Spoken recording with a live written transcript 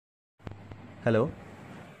Hello,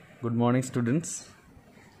 good morning students.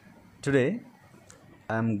 Today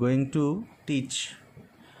I am going to teach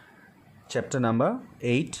chapter number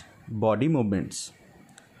 8, body movements.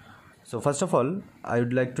 So first of all, I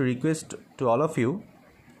would like to request to all of you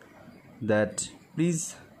that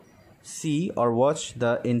please see or watch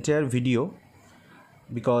the entire video,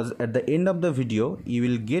 because at the end of the video you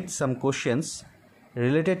will get some questions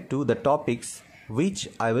related to the topics which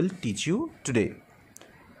I will teach you today.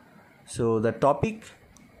 So the topic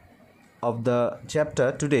of the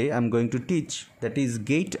chapter today I am going to teach, that is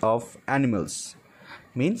gait of animals,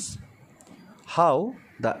 means how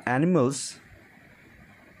the animals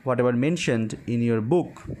whatever mentioned in your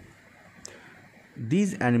book,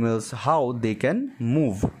 these animals, how they can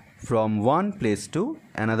move from one place to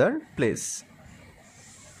another place.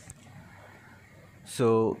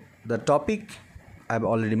 So the topic I have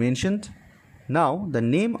already mentioned. Now the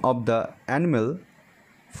name of the animal,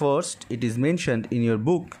 first it is mentioned in your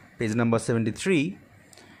book, page number 73,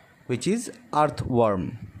 which is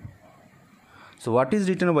earthworm. So what is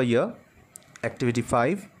written over here? Activity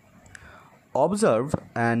 5. Observe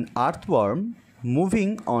an earthworm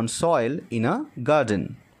moving on soil in a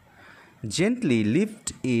garden. Gently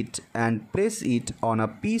lift it and place it on a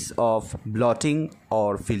piece of blotting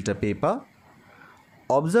or filter paper.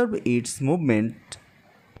 Observe its movement,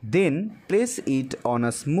 then place it on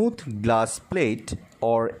a smooth glass plate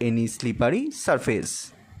or any slippery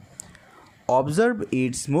surface. Observe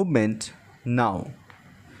its movement now.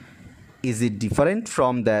 Is it different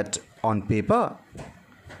from that on paper?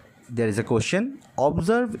 There is a question.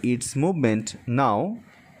 Observe its movement now.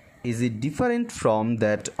 Is it different from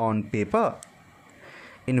that on paper?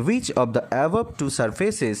 In which of the above two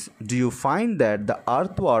surfaces do you find that the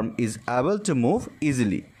earthworm is able to move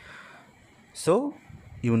easily? So,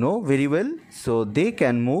 you know very well. So, they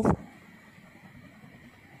can move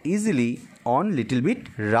easily on little bit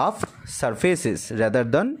rough surfaces rather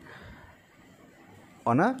than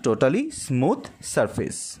on a totally smooth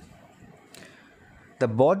surface. The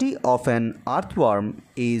body of an earthworm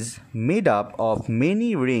is made up of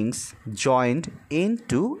many rings joined end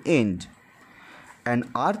to end.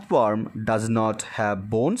 An earthworm does not have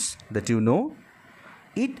bones, that you know.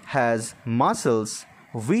 It has muscles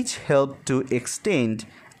which help to extend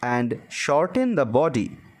and shorten the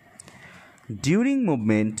body. During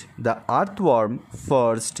movement, the earthworm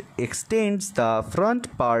first extends the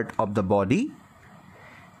front part of the body,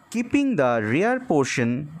 keeping the rear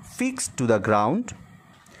portion fixed to the ground.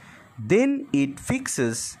 Then it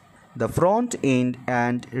fixes the front end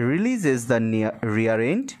and releases the rear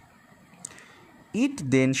end.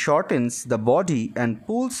 It then shortens the body and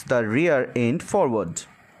pulls the rear end forward.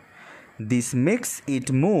 This makes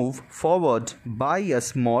it move forward by a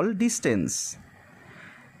small distance.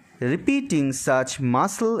 Repeating such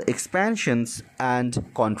muscle expansions and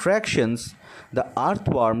contractions, the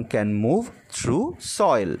earthworm can move through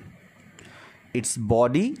soil. Its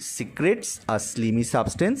body secretes a slimy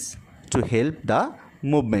substance to help the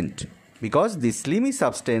movement, because this slimy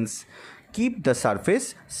substance keeps the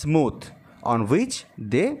surface smooth on which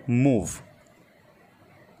they move.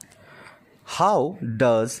 How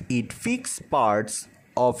does it fix parts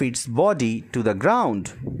of its body to the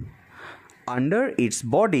ground? Under its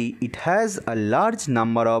body, it has a large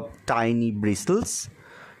number of tiny bristles,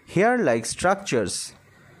 hair-like structures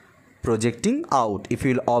projecting out. If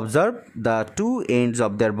you will observe the two ends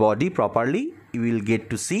of their body properly, you will get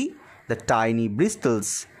to see the tiny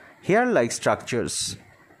bristles, hair-like structures.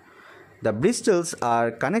 The bristles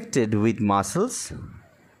are connected with muscles.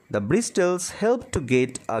 The bristles help to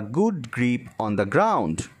get a good grip on the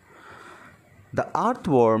ground. The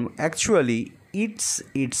earthworm actually eats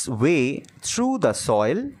its way through the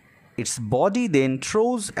soil. Its body then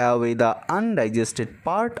throws away the undigested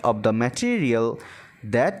part of the material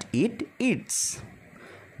that it eats.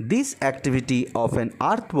 This activity of an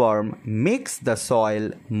earthworm makes the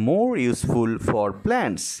soil more useful for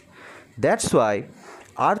plants. That's why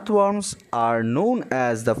earthworms are known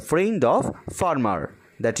as the friend of farmer,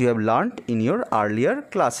 that you have learnt in your earlier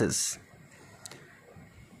classes.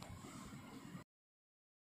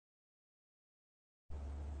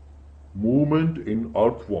 Movement in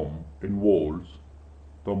earthworm involves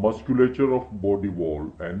the musculature of body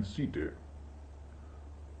wall and setae.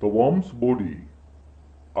 The worm's body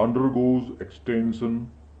undergoes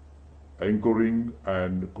extension, anchoring,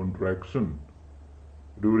 and contraction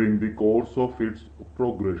during the course of its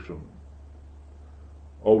progression.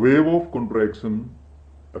 A wave of contraction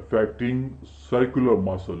affecting circular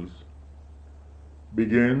muscles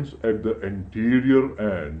begins at the anterior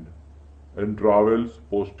end and travels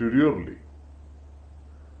posteriorly.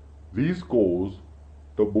 These cause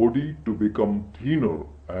the body to become thinner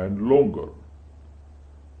and longer.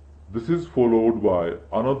 This is followed by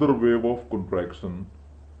another wave of contraction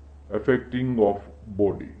affecting of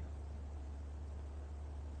body.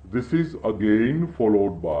 This is again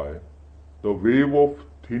followed by the wave of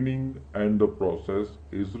thinning, and the process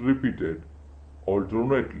is repeated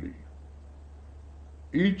alternately.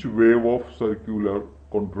 Each wave of circular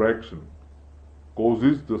contraction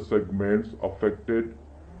causes the segments affected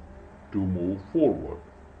to move forward.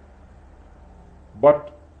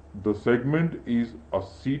 But the segment is a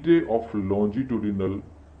seat of longitudinal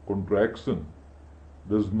contraction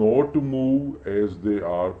does not move as they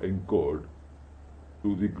are anchored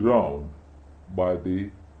to the ground by the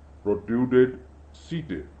protruded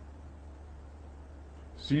setae.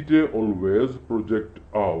 Setae always project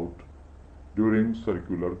out during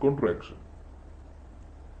circular contraction.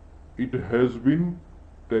 It has been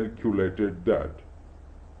calculated that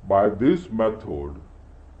by this method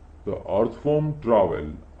the earthworm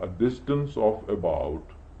travel a distance of about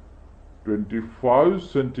 25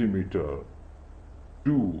 cm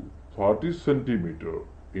to 30 cm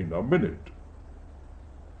in a minute.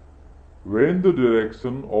 When the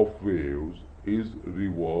direction of waves is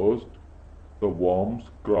reversed, the worm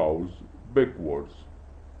crawls backwards.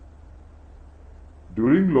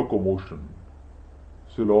 During locomotion,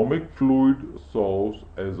 coelomic fluid serves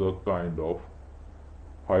as a kind of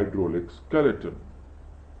hydraulic skeleton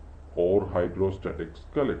or hydrostatic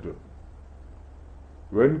skeleton.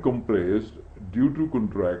 When compressed due to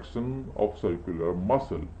contraction of circular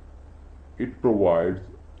muscle, it provides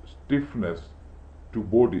stiffness to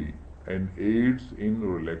body and aids in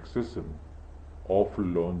relaxation of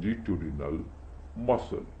longitudinal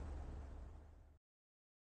muscle.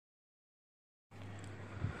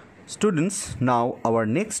 Students, now our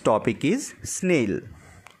next topic is snail.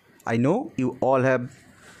 I know you all have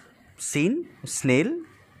seen snail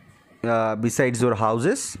besides your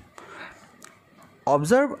houses.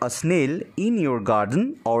 Observe a snail in your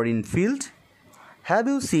garden or in field. Have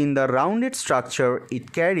you seen the rounded structure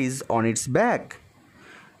it carries on its back?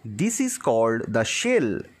 This is called the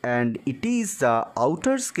shell, and it is the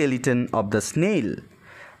outer skeleton of the snail,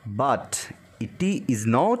 but it is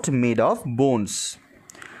not made of bones.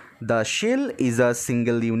 The shell is a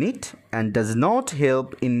single unit and does not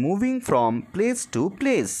help in moving from place to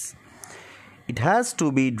place. It has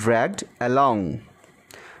to be dragged along.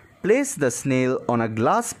 Place the snail on a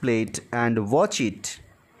glass plate and watch it.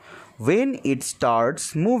 When it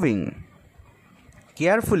starts moving,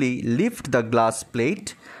 carefully lift the glass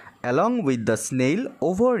plate along with the snail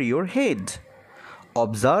over your head.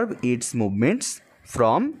 Observe its movements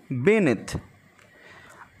from beneath.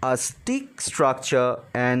 A stick structure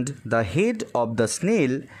and the head of the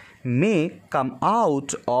snail may come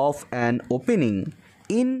out of an opening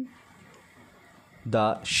in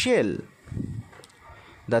the shell.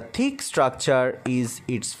 The thick structure is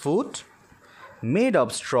its foot, made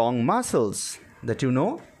of strong muscles that you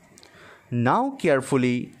know. Now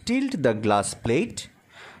carefully tilt the glass plate.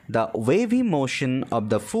 The wavy motion of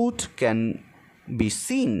the foot can be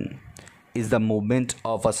seen. Is the movement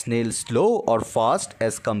of a snail slow or fast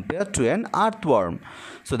as compared to an earthworm?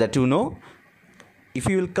 So that you know, if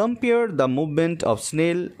you will compare the movement of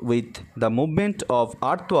snail with the movement of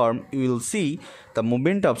earthworm, you will see the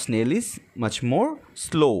movement of snail is much more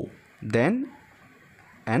slow than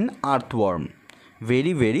an earthworm.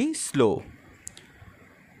 Very slow.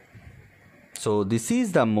 So this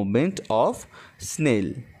is the movement of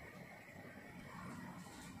snail.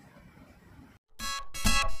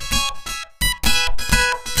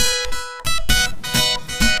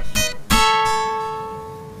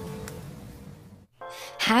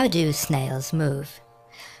 How do snails move?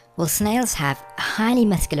 Well, snails have a highly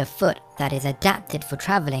muscular foot that is adapted for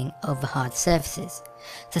traveling over hard surfaces.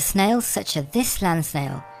 So snails such as this land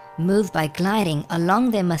snail move by gliding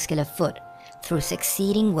along their muscular foot through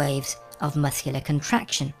succeeding waves of muscular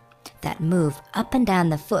contraction that move up and down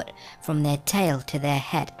the foot from their tail to their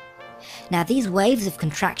head. Now these waves of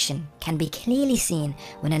contraction can be clearly seen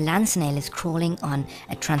when a land snail is crawling on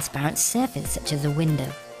a transparent surface such as a window.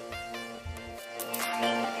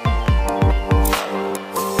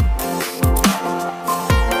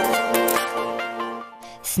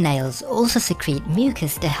 Snails also secrete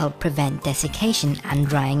mucus to help prevent desiccation and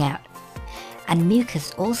drying out. And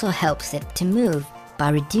mucus also helps it to move by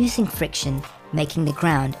reducing friction, making the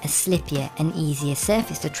ground a slippier and easier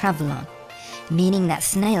surface to travel on, meaning that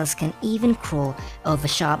snails can even crawl over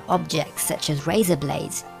sharp objects such as razor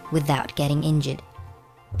blades without getting injured.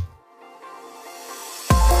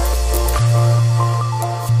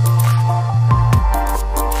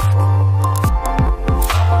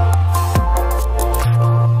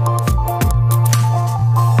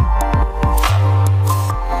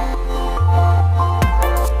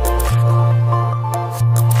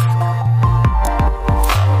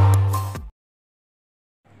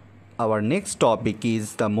 our next topic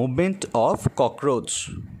is the movement of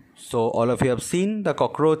cockroach. So all of you have seen the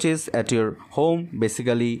cockroaches at your home,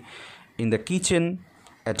 basically in the kitchen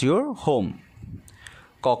at your home.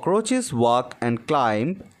 Cockroaches walk and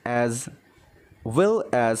climb as well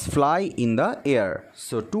as fly in the air.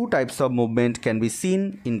 So two types of movement can be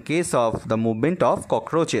seen in case of the movement of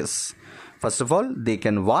cockroaches. First of all, they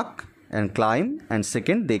can walk and climb, and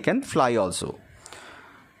second, they can fly also.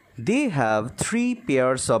 They have 3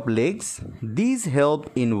 pairs of legs. These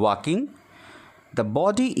help in walking. The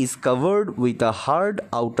body is covered with a hard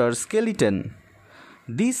outer skeleton.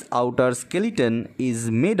 This outer skeleton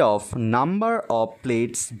is made of number of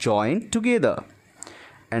plates joined together,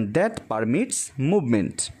 and that permits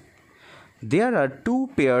movement. There are 2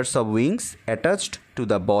 pairs of wings attached to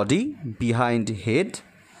the body behind head.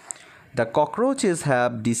 The cockroaches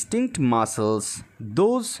have distinct muscles.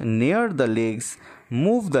 Those near the legs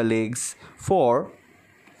move the legs for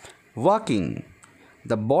walking.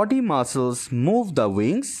 The body muscles move the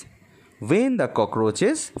wings when the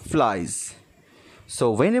cockroaches flies.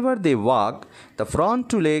 So whenever they walk, the front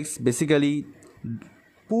 2 legs basically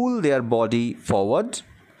pull their body forward.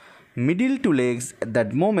 Middle 2 legs at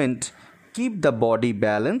that moment keep the body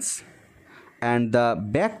balanced, and the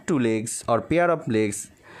back 2 legs or pair of legs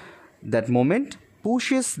that moment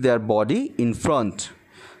pushes their body in front.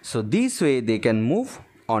 So this way they can move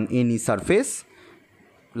on any surface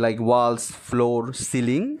like walls, floor,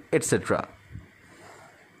 ceiling, etc.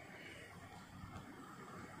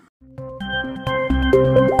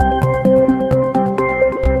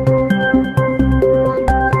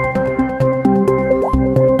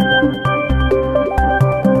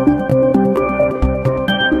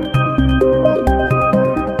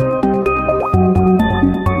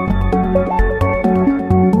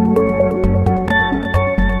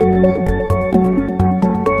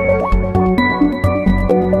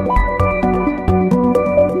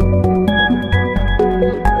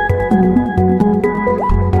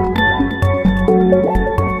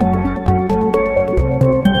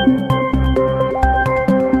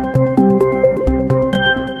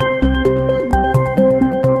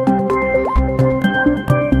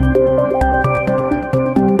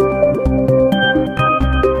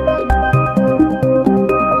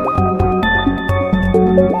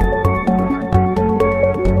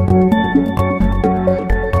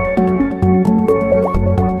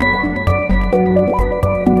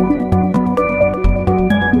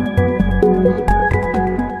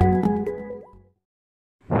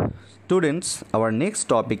 Students, our next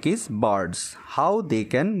topic is birds, how they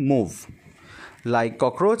can move. Like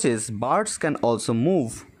cockroaches, birds can also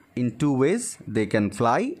move in 2 ways. They can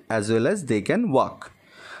fly as well as they can walk.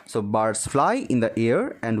 So birds fly in the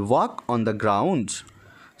air and walk on the ground.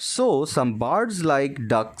 So some birds like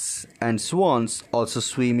ducks and swans also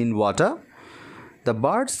swim in water. The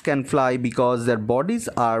birds can fly because their bodies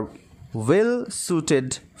are well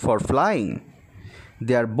suited for flying.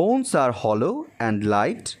 Their bones are hollow and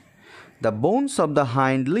light. The bones of the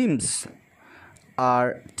hind limbs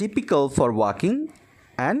are typical for walking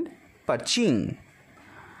and perching.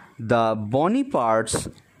 The bony parts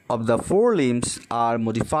of the forelimbs are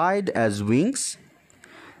modified as wings.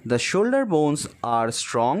 The shoulder bones are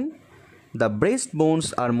strong. The breast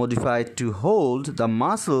bones are modified to hold the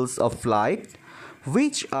muscles of flight,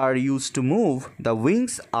 which are used to move the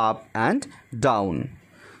wings up and down.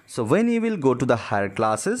 So when you will go to the higher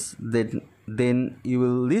classes, then you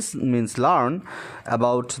will learn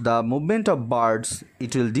about the movement of birds.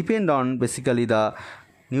 It will depend on basically the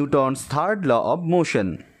Newton's 3rd law of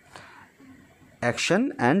motion,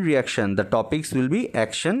 action and reaction. The topics will be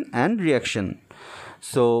action and reaction.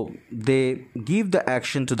 So they give the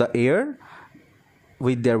action to the air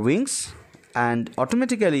with their wings, and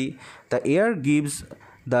automatically the air gives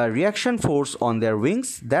the reaction force on their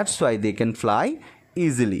wings. That's why they can fly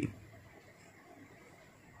easily.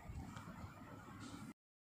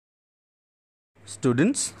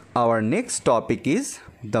 Students, our next topic is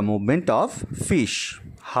the movement of fish,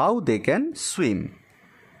 how they can swim.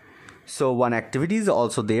 So one activity is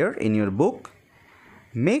also there in your book.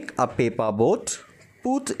 Make a paper boat,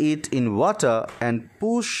 put it in water and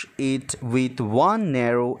push it with one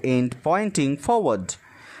narrow end pointing forward.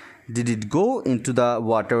 Did it go into the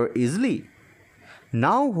water easily?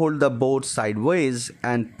 Now hold the boat sideways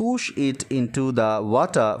and push it into the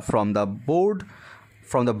water from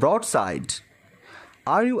the broadside.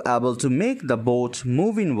 Are you able to make the boat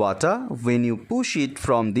move in water when you push it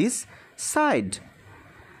from this side?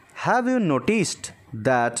 Have you noticed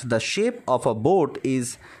that the shape of a boat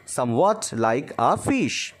is somewhat like a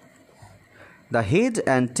fish? The head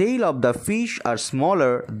and tail of the fish are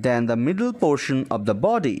smaller than the middle portion of the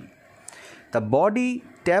body. The body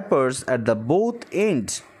tapers at the both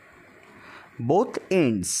ends.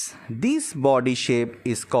 This body shape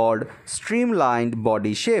is called streamlined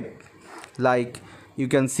body shape. Like you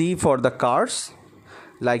can see for the cars,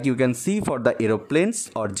 like you can see for the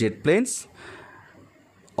aeroplanes or jet planes,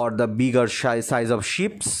 or the bigger size of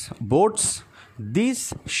ships, boats.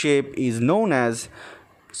 This shape is known as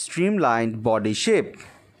streamlined body shape.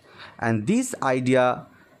 And this idea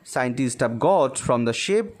scientists have got from the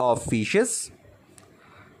shape of fishes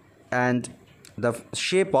and the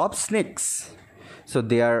shape of snakes. So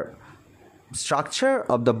their structure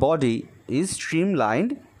of the body is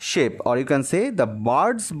streamlined shape, or you can say the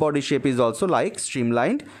bird's body shape is also like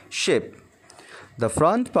streamlined shape. The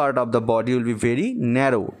front part of the body will be very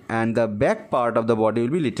narrow and the back part of the body will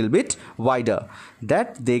be little bit wider,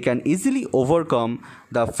 that they can easily overcome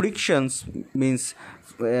the frictions, means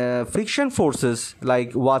friction forces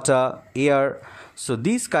like water, air. So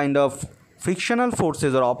these kind of frictional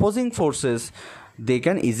forces or opposing forces they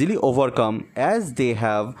can easily overcome as they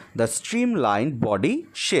have the streamlined body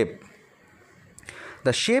shape.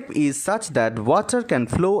 The shape is such that water can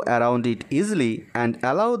flow around it easily and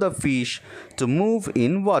allow the fish to move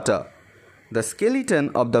in water. The skeleton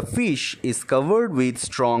of the fish is covered with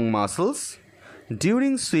strong muscles.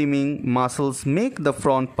 During swimming, muscles make the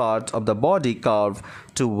front part of the body curve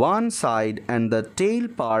to one side and the tail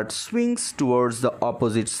part swings towards the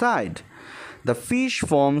opposite side. The fish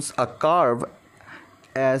forms a curve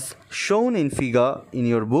as shown in figure in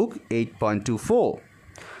your book 8.24.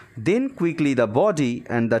 Then quickly the body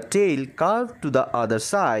and the tail curve to the other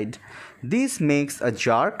side. This makes a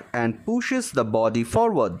jerk and pushes the body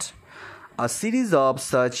forward. A series of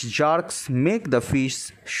such jerks make the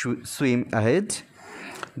fish swim ahead.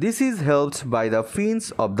 This is helped by the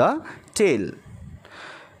fins of the tail.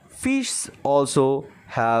 Fish also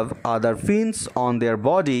have other fins on their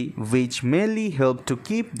body which mainly help to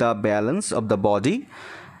keep the balance of the body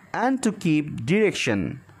and to keep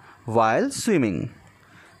direction while swimming.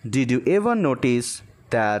 Did you ever notice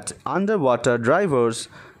that underwater divers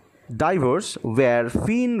wear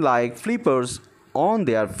fin-like flippers on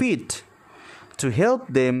their feet to help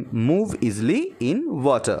them move easily in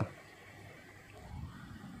water?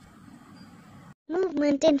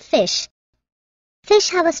 Movement in fish. Fish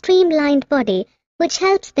have a streamlined body which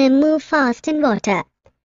helps them move fast in water.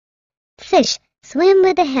 Fish swim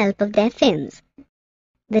with the help of their fins.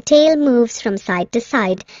 The tail moves from side to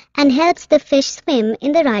side and helps the fish swim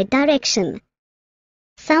in the right direction.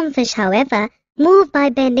 Some fish, however, move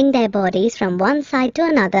by bending their bodies from one side to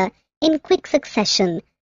another in quick succession,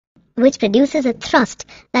 which produces a thrust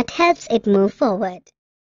that helps it move forward.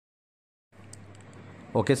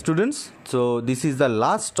 Okay students, so this is the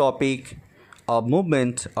last topic of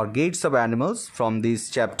movement or gaits of animals from this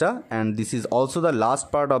chapter, and this is also the last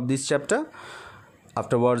part of this chapter.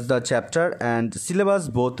 Afterwards the chapter and syllabus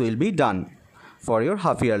both will be done for your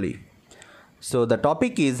half yearly. So the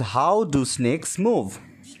topic is, how do snakes move?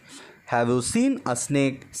 Have you seen a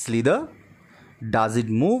snake slither? Does it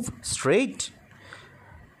move straight?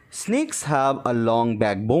 Snakes have a long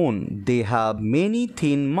backbone. They have many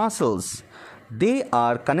thin muscles. They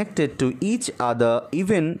are connected to each other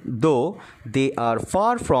even though they are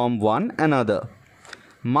far from one another.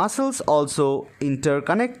 Muscles also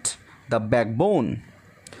interconnect the backbone,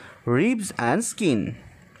 ribs and skin.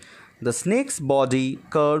 The snake's body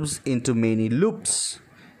curves into many loops.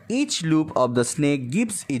 Each loop of the snake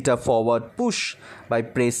gives it a forward push by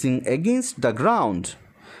pressing against the ground.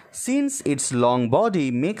 Since its long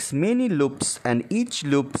body makes many loops and each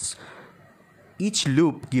loop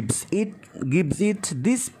gives it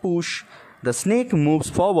this push, the snake moves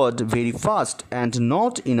forward very fast and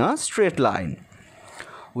not in a straight line.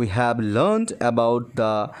 We have learned about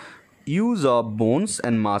the use of bones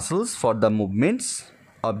and muscles for the movements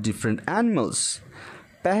of different animals.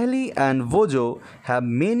 Paheli and Vojo have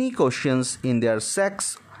many questions in their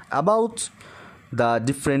sacks about the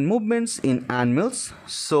different movements in animals.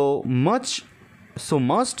 So must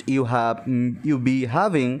you be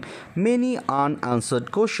having many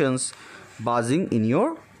unanswered questions buzzing in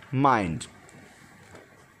your mind.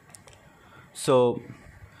 So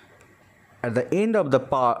at the end of the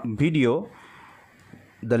video,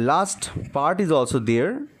 the last part is also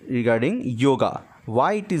there regarding yoga,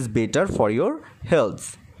 why it is better for your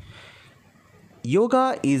health.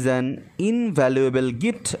 Yoga is an invaluable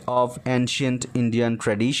gift of ancient Indian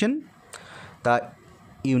tradition. The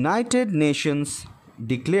United Nations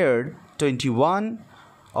declared 21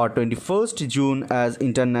 or 21st June as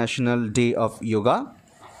International Day of Yoga.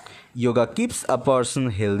 Yoga keeps a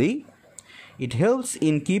person healthy. It helps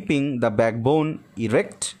in keeping the backbone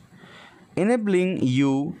erect, enabling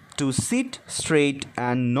you to sit straight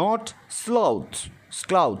and not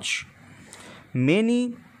slouch.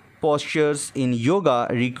 Many postures in yoga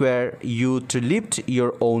require you to lift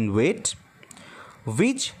your own weight,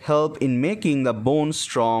 which help in making the bones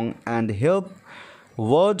strong and help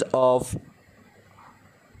ward off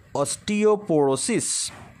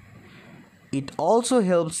osteoporosis. It also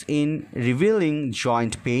helps in relieving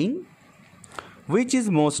joint pain, which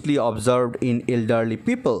is mostly observed in elderly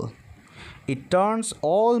people. It turns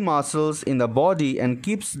all muscles in the body and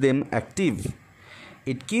keeps them active.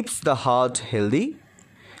 It keeps the heart healthy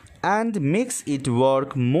and makes it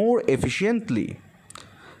work more efficiently.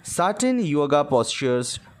 Certain yoga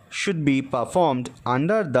postures should be performed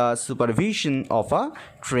under the supervision of a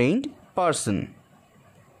trained person.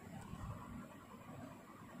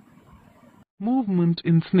 Movement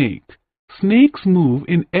in snake. Snakes move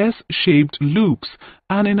in S-shaped loops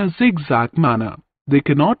and in a zigzag manner. They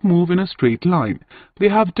cannot move in a straight line. They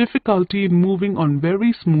have difficulty in moving on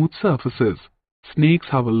very smooth surfaces. Snakes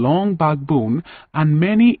have a long backbone and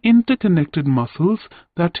many interconnected muscles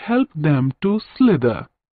that help them to slither.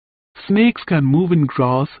 Snakes can move in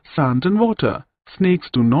grass, sand and water. Snakes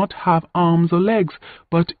do not have arms or legs,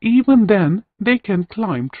 but even then they can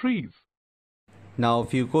climb trees. Now,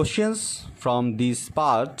 few questions from this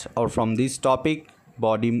part or from this topic,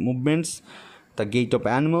 body movements, the gait of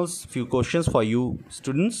animals. Few questions for you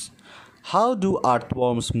students. How do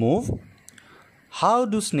earthworms move? How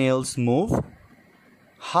do snails move?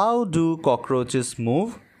 How do cockroaches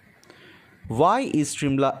move? What is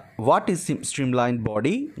streamlined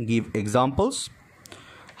body? Give examples.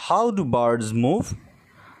 How do birds move?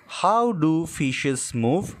 How do fishes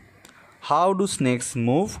move? How do snakes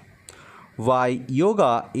move? Why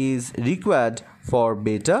yoga is required for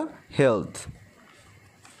better health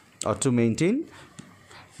or to maintain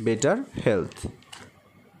better health.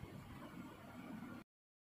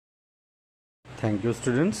 Thank you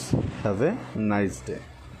students. Have a nice day.